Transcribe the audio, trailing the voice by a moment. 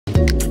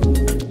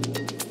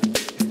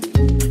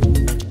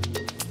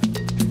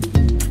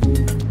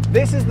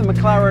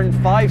McLaren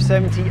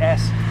 570S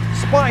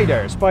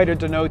Spyder, Spyder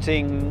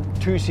denoting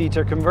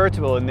two-seater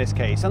convertible in this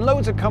case, and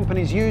loads of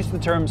companies use the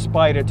term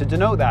Spyder to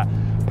denote that.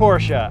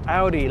 Porsche,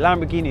 Audi,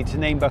 Lamborghini, to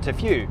name but a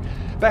few.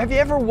 But have you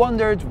ever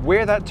wondered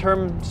where that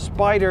term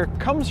Spyder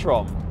comes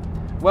from?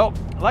 Well,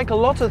 like a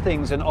lot of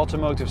things in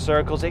automotive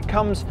circles, it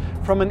comes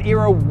from an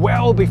era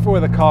well before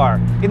the car.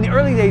 In the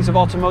early days of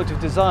automotive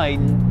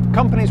design,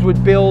 companies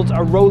would build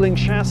a rolling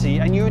chassis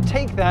and you would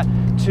take that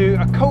to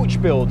a coach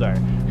builder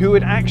who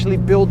would actually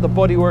build the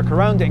bodywork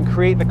around it and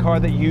create the car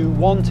that you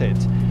wanted.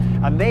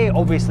 And they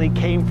obviously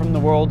came from the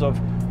world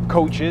of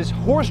coaches,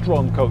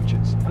 horse-drawn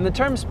coaches. And the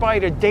term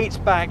Spyder dates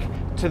back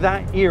to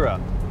that era.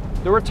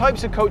 There were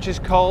types of coaches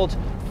called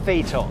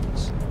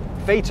phaetons.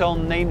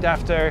 Phaeton named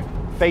after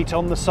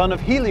Phaeton, the son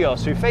of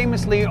Helios, who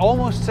famously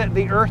almost set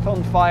the earth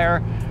on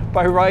fire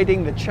by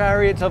riding the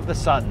chariot of the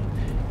sun.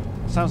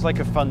 Sounds like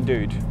a fun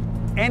dude.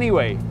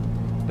 Anyway,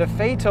 the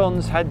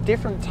phaetons had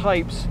different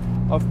types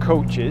of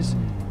coaches,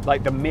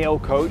 like the male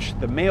coach,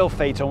 the male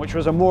phaeton, which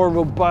was a more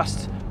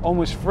robust,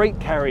 almost freight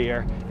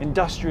carrier,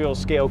 industrial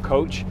scale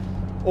coach,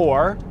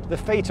 or the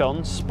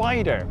phaeton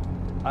Spyder,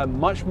 a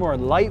much more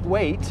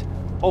lightweight,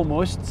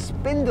 almost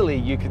spindly,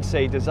 you could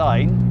say,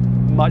 design,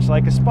 much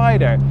like a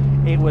Spyder.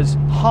 It was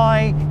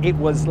high, it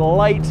was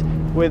light,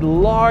 with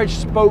large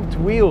spoked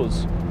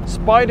wheels.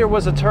 Spyder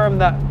was a term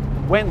that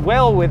went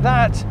well with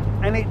that,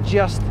 and it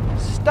just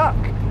stuck.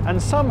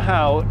 And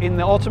somehow, in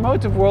the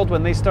automotive world,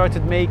 when they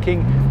started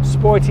making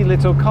sporty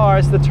little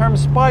cars, the term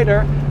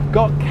Spyder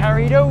got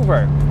carried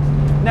over.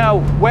 Now,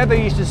 whether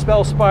you should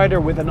spell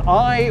Spyder with an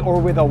I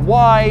or with a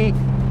Y,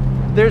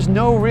 there's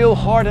no real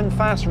hard and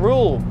fast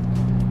rule.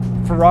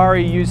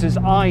 Ferrari uses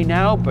I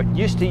now, but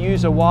used to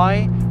use a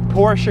Y.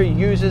 Porsche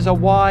uses a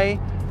Y,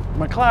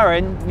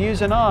 McLaren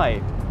use an I.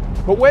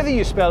 But whether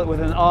you spell it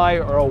with an I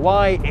or a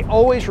Y, it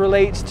always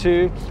relates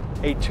to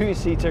a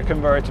two-seater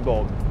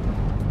convertible.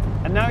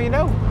 And now you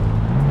know.